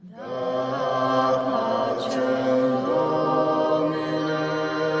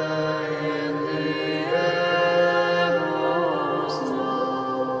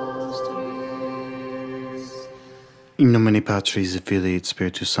In nomine Patris et Filii et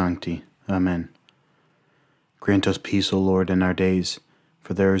Spiritus Sancti. Amen. Grant us peace, O Lord, in our days,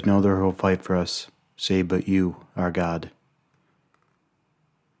 for there is no other who will fight for us, save but you, our God.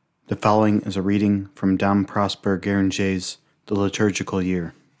 The following is a reading from Dom Prosper Gueranger's The Liturgical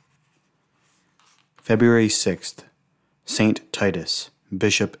Year. February 6th, Saint Titus,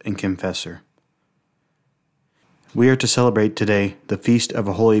 Bishop and Confessor. We are to celebrate today the feast of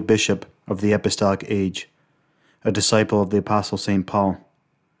a holy bishop of the apostolic age, a disciple of the Apostle St. Paul.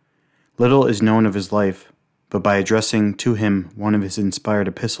 Little is known of his life, but by addressing to him one of his inspired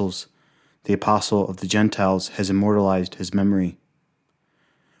epistles, the Apostle of the Gentiles has immortalized his memory.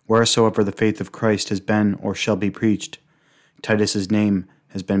 Wheresoever the faith of Christ has been or shall be preached, Titus's name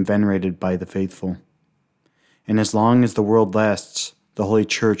has been venerated by the faithful. And as long as the world lasts, the Holy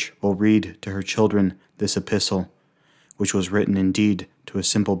Church will read to her children this epistle, which was written indeed to a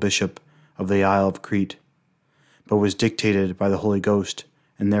simple bishop of the Isle of Crete, but was dictated by the Holy Ghost,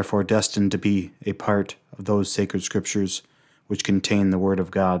 and therefore destined to be a part of those sacred scriptures which contain the Word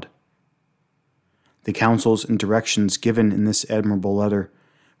of God. The counsels and directions given in this admirable letter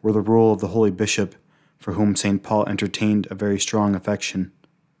were the rule of the holy bishop, for whom St. Paul entertained a very strong affection.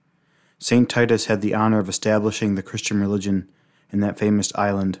 St. Titus had the honor of establishing the Christian religion in that famous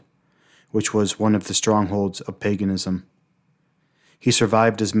island, which was one of the strongholds of paganism. He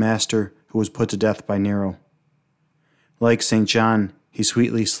survived his master, who was put to death by Nero. Like St. John, he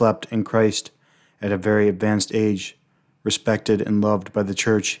sweetly slept in Christ at a very advanced age, respected and loved by the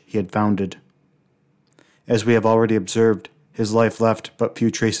church he had founded. As we have already observed, his life left but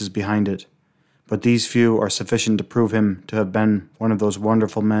few traces behind it, but these few are sufficient to prove him to have been one of those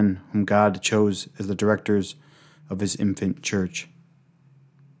wonderful men whom God chose as the directors of his infant church.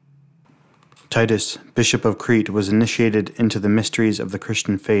 Titus, Bishop of Crete, was initiated into the mysteries of the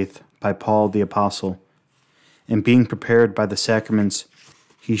Christian faith by Paul the Apostle, and being prepared by the sacraments,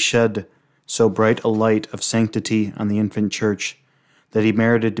 he shed so bright a light of sanctity on the infant church that he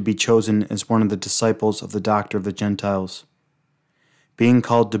merited to be chosen as one of the disciples of the Doctor of the Gentiles. Being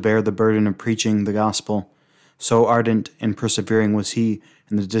called to bear the burden of preaching the gospel, so ardent and persevering was he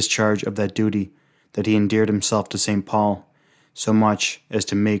in the discharge of that duty that he endeared himself to St. Paul, so much as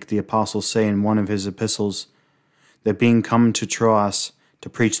to make the apostle say in one of his epistles that being come to Troas to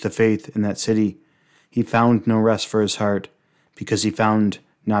preach the faith in that city, he found no rest for his heart, because he found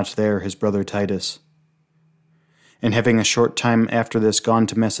not there his brother Titus. And having a short time after this gone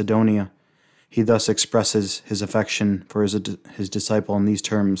to Macedonia, he thus expresses his affection for his disciple in these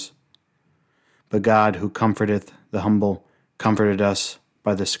terms: But God, who comforteth the humble, comforted us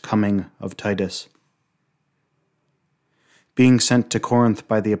by this coming of Titus. Being sent to Corinth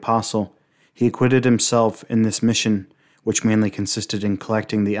by the apostle, he acquitted himself in this mission, which mainly consisted in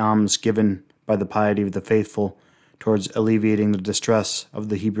collecting the alms given by the piety of the faithful towards alleviating the distress of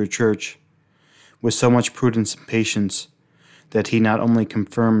the Hebrew church, with so much prudence and patience, that he not only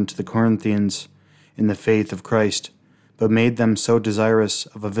confirmed the Corinthians in the faith of Christ, but made them so desirous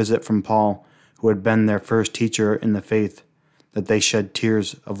of a visit from Paul, who had been their first teacher in the faith, that they shed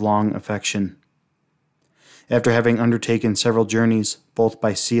tears of long affection. After having undertaken several journeys, both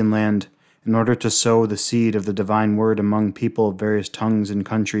by sea and land, in order to sow the seed of the divine word among people of various tongues and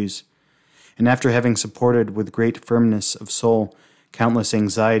countries, and after having supported with great firmness of soul countless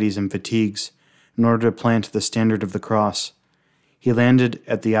anxieties and fatigues, in order to plant the standard of the cross, he landed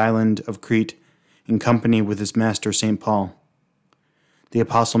at the island of Crete in company with his master St. Paul. The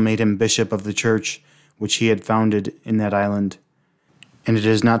apostle made him bishop of the church which he had founded in that island, and it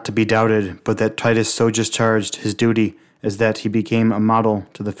is not to be doubted but that Titus so discharged his duty as that he became a model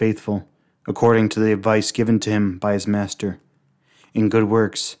to the faithful, according to the advice given to him by his master, in good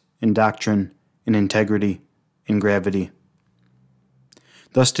works, in doctrine, in integrity, in gravity.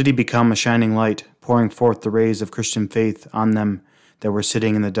 Thus did he become a shining light, pouring forth the rays of Christian faith on them that were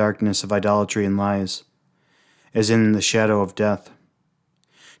sitting in the darkness of idolatry and lies, as in the shadow of death.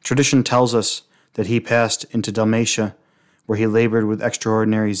 Tradition tells us that he passed into Dalmatia, where he labored with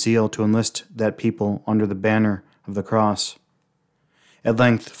extraordinary zeal to enlist that people under the banner of the cross. At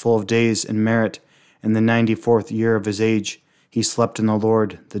length, full of days and merit, in the 94th year of his age, he slept in the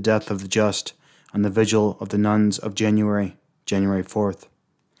Lord, the death of the just, on the vigil of the nuns of January 4th,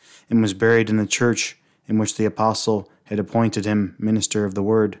 and was buried in the church in which the apostle had appointed him minister of the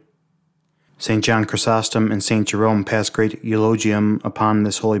word. St. John Chrysostom and St. Jerome pass great eulogium upon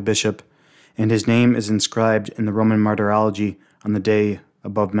this holy bishop, and his name is inscribed in the Roman Martyrology on the day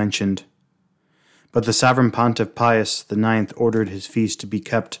above mentioned. But the sovereign pontiff Pius IX ordered his feast to be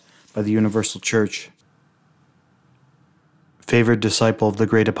kept by the universal church. Favored disciple of the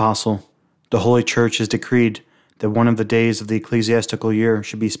great apostle, the Holy Church has decreed that one of the days of the ecclesiastical year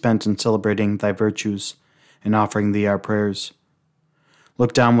should be spent in celebrating thy virtues and offering thee our prayers.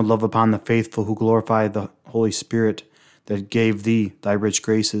 Look down with love upon the faithful who glorify the Holy Spirit that gave thee thy rich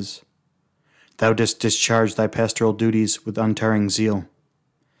graces. Thou didst discharge thy pastoral duties with untiring zeal.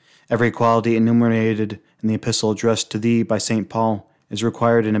 Every quality enumerated in the epistle addressed to thee by St. Paul is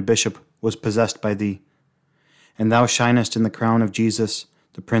required in a bishop was possessed by thee. And thou shinest in the crown of Jesus,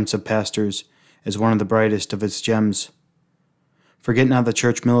 the Prince of Pastors, as one of the brightest of its gems. Forget not the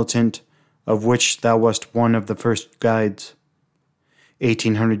church militant, of which thou wast one of the first guides.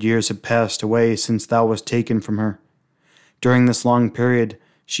 1800 years have passed away since thou wast taken from her. During this long period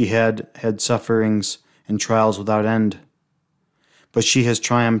she had had sufferings and trials without end. But she has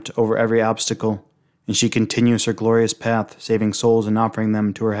triumphed over every obstacle, and she continues her glorious path, saving souls and offering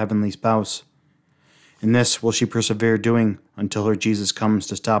them to her heavenly spouse. In this will she persevere doing until her Jesus comes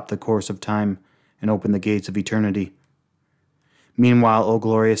to stop the course of time and open the gates of eternity. Meanwhile, O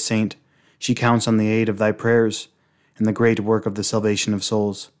glorious saint, she counts on the aid of thy prayers and the great work of the salvation of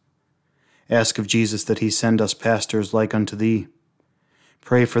souls. Ask of Jesus that he send us pastors like unto thee.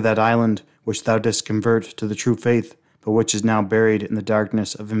 Pray for that island which thou didst convert to the true faith, but which is now buried in the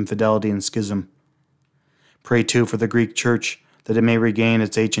darkness of infidelity and schism. Pray too for the Greek Church, that it may regain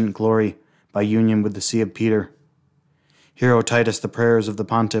its ancient glory by union with the See of Peter. Hear, O Titus, the prayers of the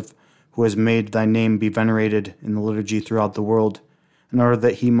Pontiff, who has made thy name be venerated in the liturgy throughout the world, in order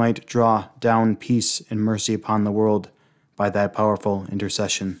that he might draw down peace and mercy upon the world by thy powerful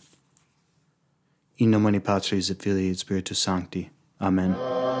intercession. In nomine Patris et Filii et Spiritus Sancti.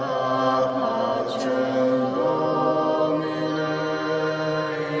 Amen.